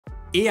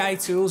AI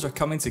tools are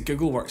coming to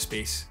Google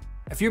Workspace.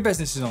 If your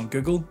business is on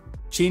Google,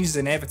 change is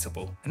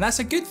inevitable, and that's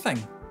a good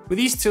thing. With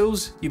these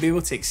tools, you'll be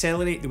able to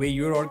accelerate the way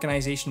your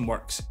organisation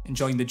works,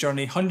 enjoying the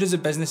journey hundreds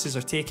of businesses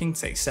are taking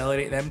to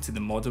accelerate them to the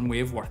modern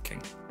way of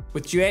working.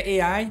 With Duet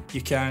AI,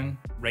 you can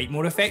write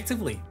more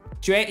effectively.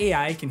 Duet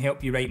AI can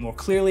help you write more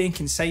clearly and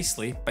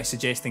concisely by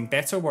suggesting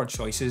better word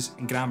choices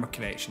and grammar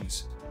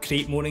corrections.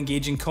 Create more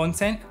engaging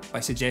content by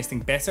suggesting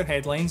better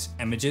headlines,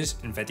 images,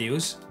 and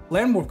videos.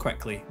 Learn more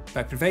quickly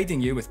by providing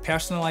you with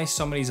personalised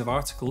summaries of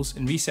articles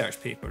and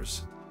research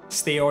papers.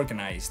 Stay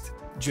organised.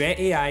 Duet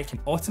AI can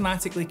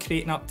automatically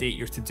create and update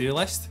your to-do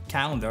list,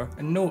 calendar,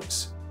 and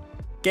notes.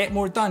 Get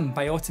more done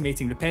by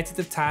automating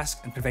repetitive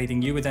tasks and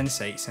providing you with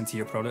insights into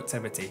your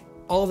productivity.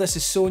 All of this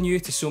is so new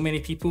to so many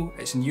people,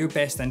 it's in your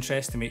best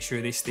interest to make sure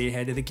they stay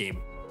ahead of the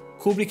game.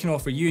 Cobry can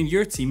offer you and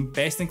your team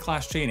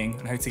best-in-class training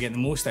on how to get the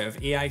most out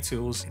of AI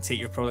tools and take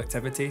your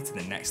productivity to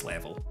the next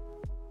level.